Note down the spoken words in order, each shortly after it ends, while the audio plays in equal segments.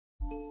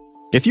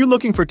If you're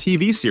looking for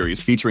TV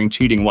series featuring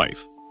cheating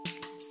wife,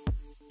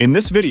 in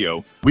this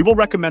video, we will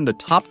recommend the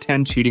top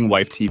 10 cheating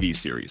wife TV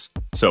series,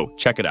 so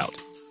check it out.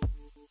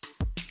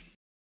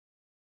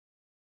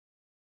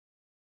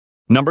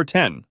 Number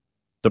 10.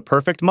 The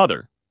Perfect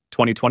Mother,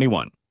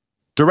 2021.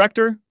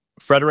 Director,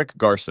 Frederick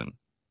Garson.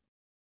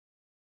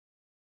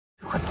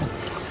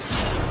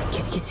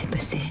 Qu'est-ce qui s'est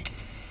passé?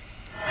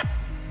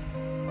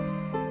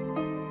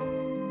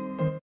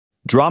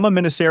 Drama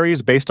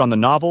miniseries based on the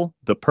novel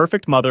The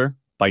Perfect Mother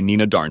by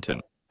Nina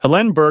Darnton.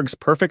 Helene Berg's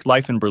perfect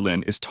life in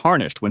Berlin is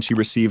tarnished when she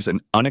receives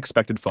an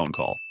unexpected phone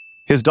call.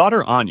 His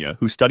daughter Anya,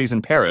 who studies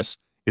in Paris,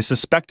 is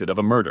suspected of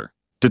a murder.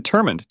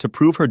 Determined to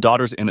prove her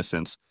daughter's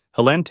innocence,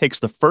 Helene takes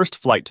the first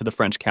flight to the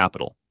French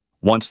capital.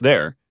 Once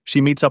there, she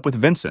meets up with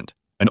Vincent,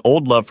 an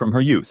old love from her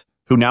youth,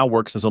 who now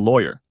works as a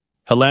lawyer.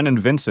 Helene and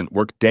Vincent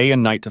work day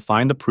and night to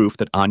find the proof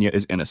that Anya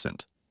is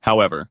innocent.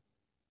 However,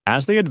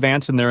 as they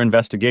advance in their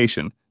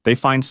investigation, they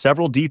find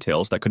several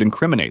details that could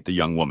incriminate the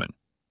young woman.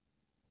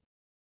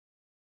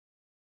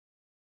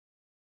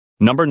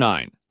 Number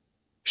 9.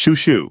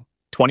 Chouchou,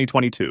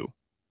 2022.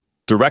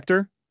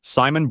 Director,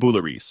 Simon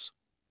Bouleris.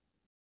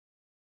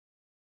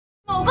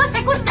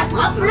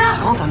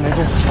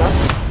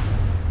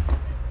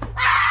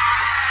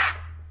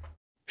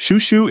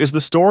 Chouchou is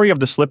the story of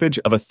the slippage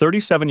of a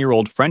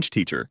 37-year-old French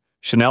teacher,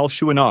 Chanel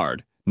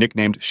Chouinard,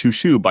 nicknamed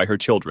Chouchou by her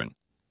children,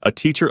 a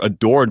teacher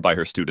adored by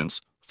her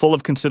students, full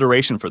of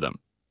consideration for them.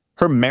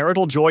 Her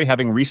marital joy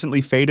having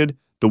recently faded,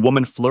 the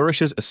woman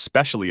flourishes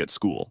especially at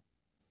school.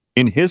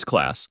 In his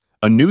class,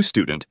 a new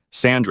student,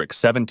 Sandrick,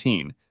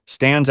 17,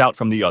 stands out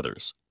from the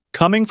others.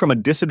 Coming from a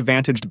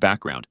disadvantaged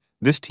background,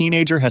 this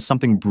teenager has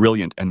something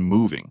brilliant and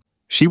moving.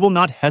 She will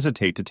not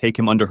hesitate to take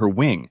him under her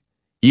wing,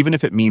 even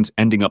if it means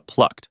ending up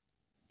plucked.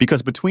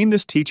 Because between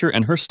this teacher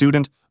and her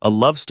student, a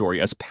love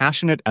story as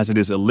passionate as it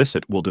is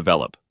illicit will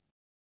develop.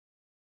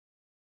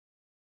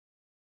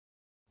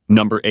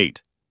 Number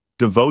 8.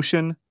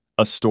 Devotion,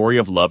 A Story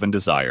of Love and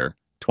Desire,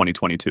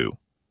 2022.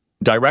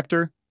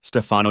 Director,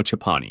 Stefano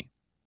Cippani.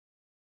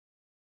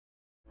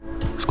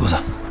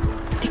 Scusa.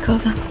 Di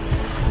cosa?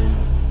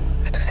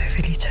 E tu sei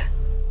felice?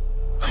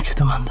 Ma che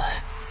domanda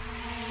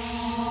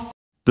è?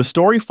 The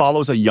story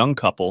follows a young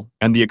couple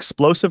and the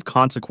explosive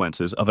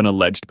consequences of an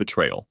alleged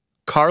betrayal.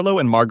 Carlo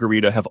and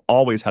Margherita have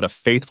always had a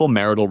faithful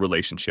marital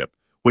relationship,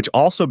 which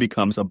also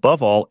becomes,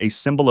 above all, a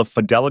symbol of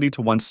fidelity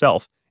to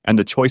oneself and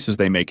the choices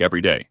they make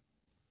every day.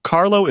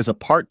 Carlo is a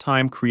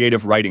part-time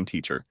creative writing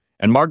teacher,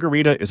 and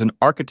Margherita is an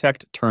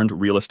architect turned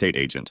real estate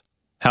agent.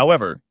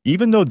 However,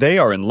 even though they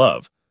are in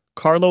love,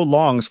 Carlo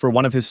longs for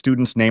one of his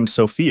students named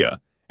Sofia,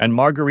 and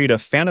Margherita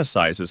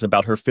fantasizes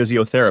about her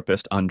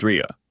physiotherapist,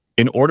 Andrea.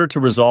 In order to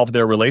resolve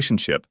their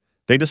relationship,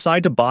 they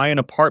decide to buy an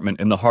apartment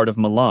in the heart of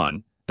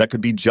Milan that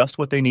could be just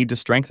what they need to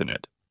strengthen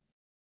it.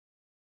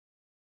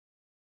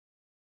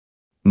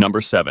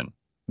 Number 7.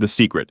 The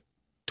Secret,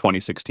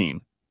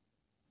 2016.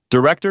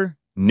 Director,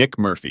 Nick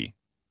Murphy.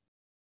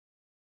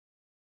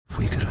 If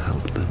we could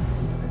help them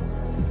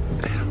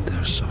end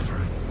their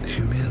suffering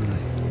humanely.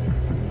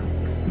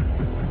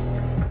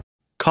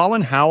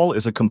 Colin Howell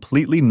is a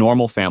completely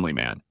normal family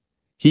man.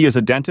 He is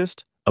a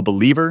dentist, a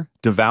believer,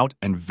 devout,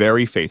 and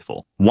very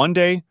faithful. One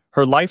day,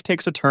 her life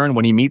takes a turn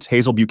when he meets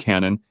Hazel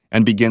Buchanan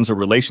and begins a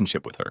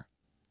relationship with her.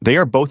 They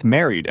are both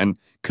married and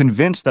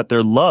convinced that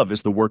their love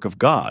is the work of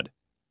God.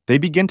 They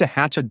begin to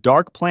hatch a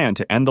dark plan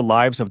to end the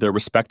lives of their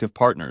respective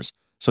partners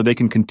so they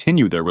can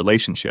continue their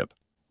relationship.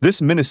 This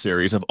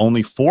miniseries of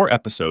only 4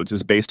 episodes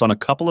is based on a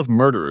couple of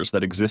murderers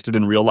that existed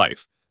in real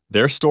life.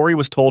 Their story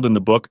was told in the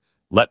book,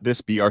 Let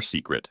This Be Our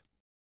Secret.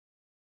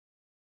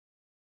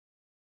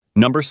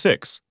 Number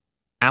 6.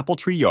 Apple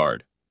Tree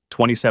Yard,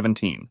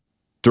 2017.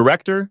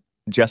 Director,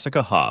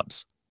 Jessica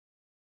Hobbs.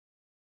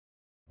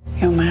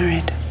 You're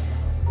married.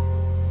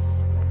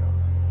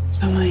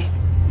 So am I.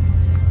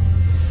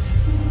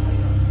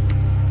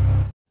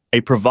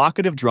 A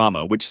provocative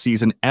drama which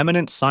sees an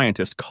eminent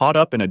scientist caught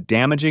up in a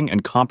damaging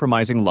and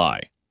compromising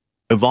lie.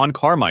 Yvonne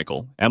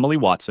Carmichael, Emily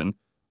Watson,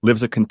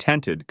 lives a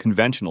contented,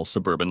 conventional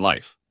suburban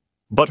life.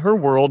 But her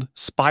world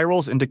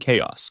spirals into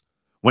chaos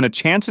when a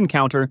chance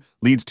encounter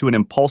leads to an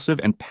impulsive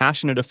and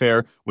passionate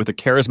affair with a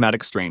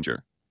charismatic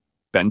stranger,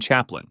 Ben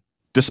Chaplin.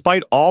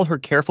 Despite all her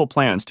careful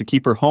plans to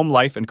keep her home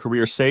life and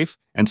career safe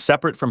and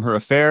separate from her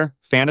affair,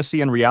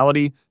 fantasy and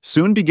reality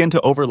soon begin to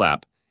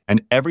overlap,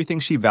 and everything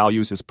she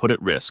values is put at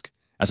risk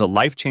as a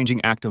life-changing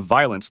act of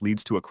violence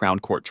leads to a Crown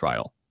Court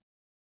trial.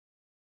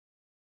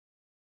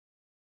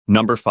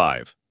 Number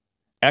 5.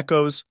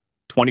 Echoes,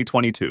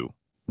 2022.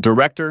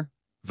 Director,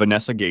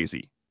 Vanessa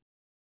Gazy.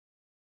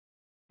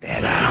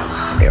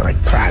 There are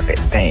private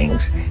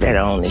things that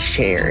are only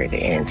shared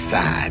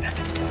inside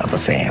of a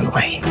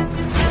family.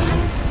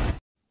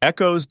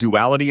 Echoes,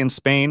 Duality in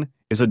Spain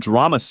is a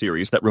drama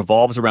series that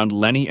revolves around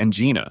Lenny and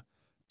Gina,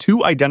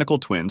 2 identical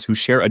twins who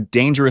share a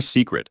dangerous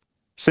secret.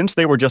 Since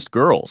they were just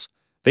girls,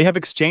 they have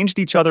exchanged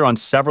each other on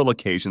several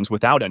occasions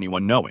without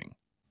anyone knowing.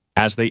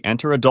 As they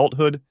enter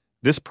adulthood,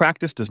 this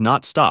practice does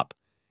not stop,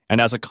 and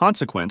as a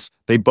consequence,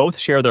 they both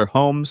share their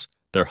homes,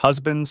 their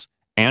husbands,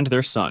 and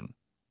their son.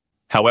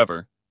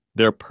 However,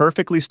 their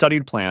perfectly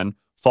studied plan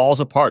falls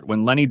apart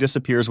when Lenny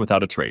disappears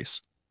without a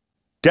trace.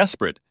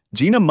 Desperate,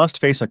 Gina must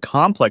face a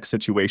complex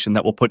situation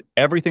that will put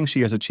everything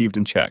she has achieved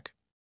in check.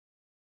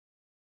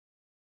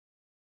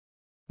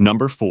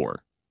 Number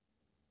 4.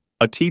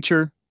 A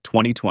Teacher,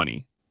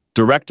 2020.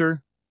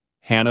 Director,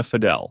 Hannah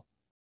Fidel.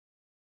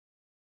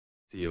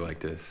 See you like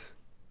this.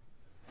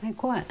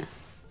 Like what?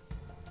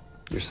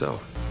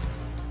 Yourself.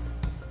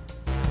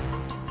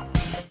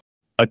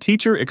 A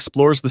Teacher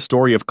explores the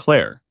story of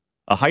Claire,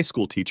 a high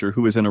school teacher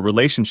who is in a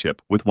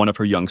relationship with one of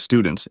her young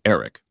students,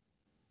 Eric.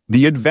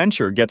 The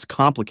adventure gets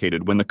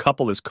complicated when the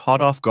couple is caught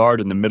off guard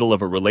in the middle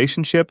of a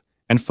relationship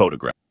and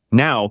photographed.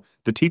 Now,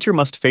 the teacher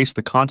must face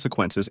the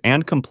consequences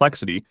and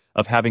complexity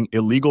of having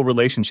illegal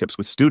relationships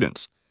with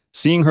students,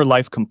 seeing her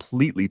life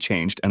completely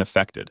changed and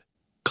affected.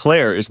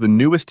 Claire is the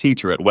newest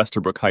teacher at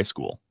Westerbrook High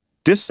School.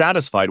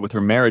 Dissatisfied with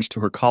her marriage to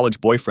her college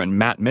boyfriend,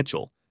 Matt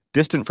Mitchell,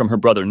 distant from her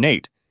brother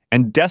Nate,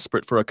 and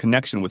desperate for a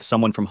connection with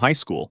someone from high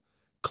school,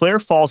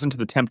 Claire falls into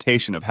the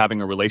temptation of having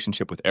a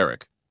relationship with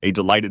Eric, a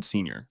delighted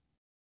senior.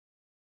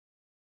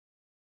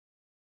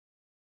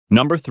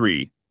 Number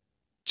 3.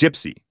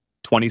 Gypsy,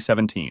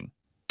 2017.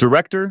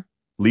 Director,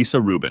 Lisa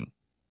Rubin.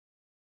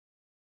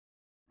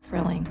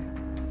 Thrilling.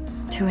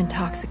 Too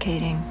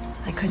intoxicating.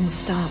 I couldn't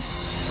stop.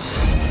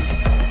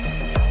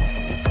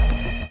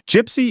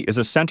 Gypsy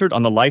is centered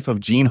on the life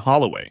of Jean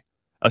Holloway,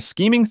 a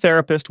scheming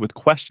therapist with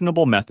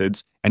questionable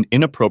methods and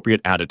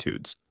inappropriate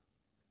attitudes.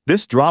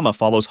 This drama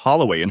follows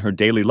Holloway in her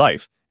daily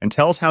life and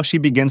tells how she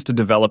begins to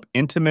develop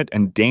intimate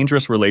and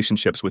dangerous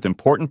relationships with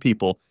important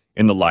people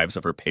in the lives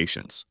of her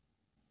patients.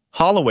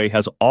 Holloway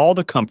has all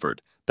the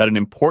comfort that an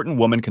important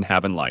woman can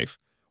have in life,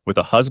 with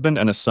a husband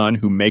and a son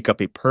who make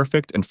up a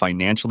perfect and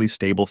financially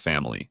stable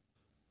family.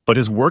 But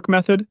his work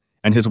method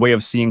and his way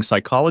of seeing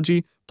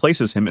psychology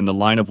places him in the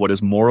line of what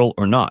is moral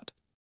or not.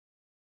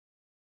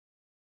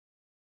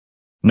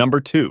 Number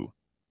 2.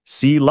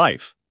 See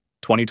Life,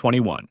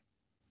 2021.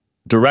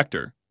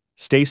 Director,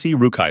 Stacy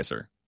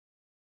Rukeyser.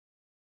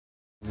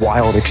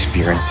 Wild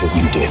experiences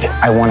you did.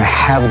 I want to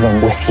have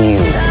them with you.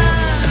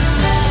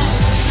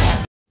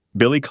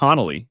 Billy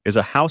Connolly is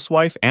a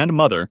housewife and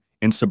mother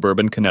in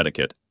suburban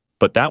Connecticut,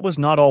 but that was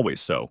not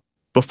always so.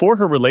 Before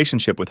her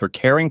relationship with her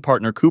caring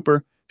partner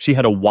Cooper, she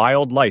had a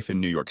wild life in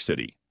New York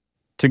City.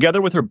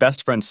 Together with her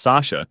best friend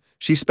Sasha,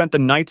 she spent the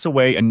nights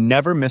away and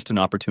never missed an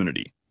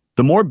opportunity.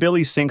 The more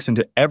Billy sinks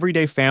into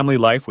everyday family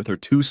life with her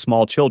 2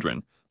 small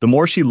children, the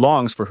more she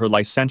longs for her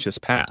licentious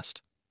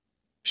past.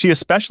 She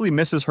especially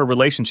misses her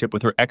relationship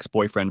with her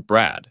ex-boyfriend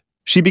Brad.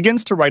 She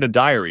begins to write a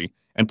diary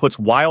and puts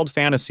wild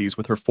fantasies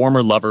with her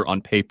former lover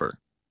on paper.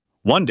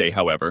 One day,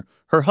 however,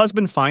 her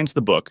husband finds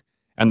the book,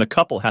 and the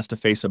couple has to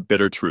face a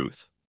bitter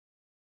truth.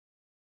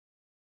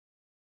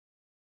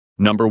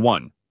 Number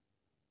 1.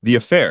 The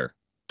Affair,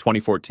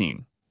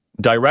 2014.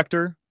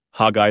 Director,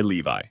 Haggai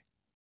Levi.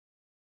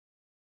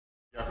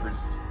 Jeffries.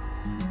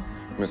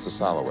 Mrs.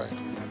 Holloway.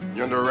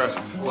 You're under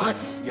arrest. What?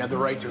 You have the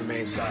right to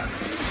remain silent.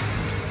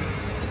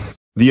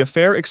 The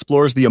Affair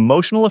explores the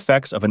emotional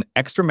effects of an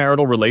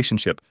extramarital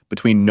relationship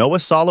between Noah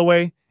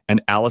Holloway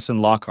and Allison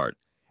Lockhart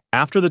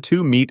after the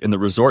two meet in the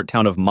resort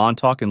town of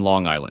Montauk in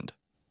Long Island.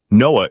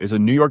 Noah is a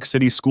New York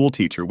City school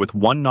teacher with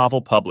 1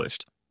 novel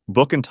published,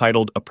 book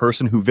entitled A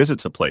Person Who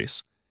Visits a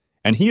Place,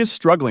 and he is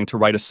struggling to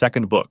write a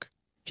second book.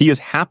 He is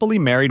happily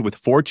married with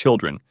 4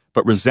 children,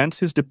 but resents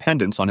his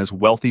dependence on his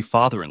wealthy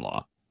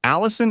father-in-law.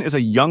 Allison is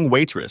a young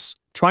waitress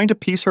trying to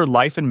piece her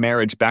life and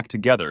marriage back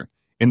together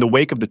in the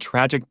wake of the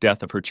tragic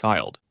death of her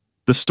child.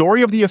 The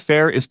story of the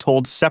affair is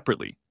told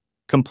separately,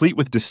 complete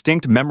with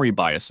distinct memory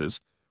biases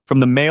from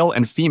the male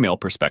and female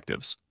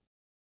perspectives.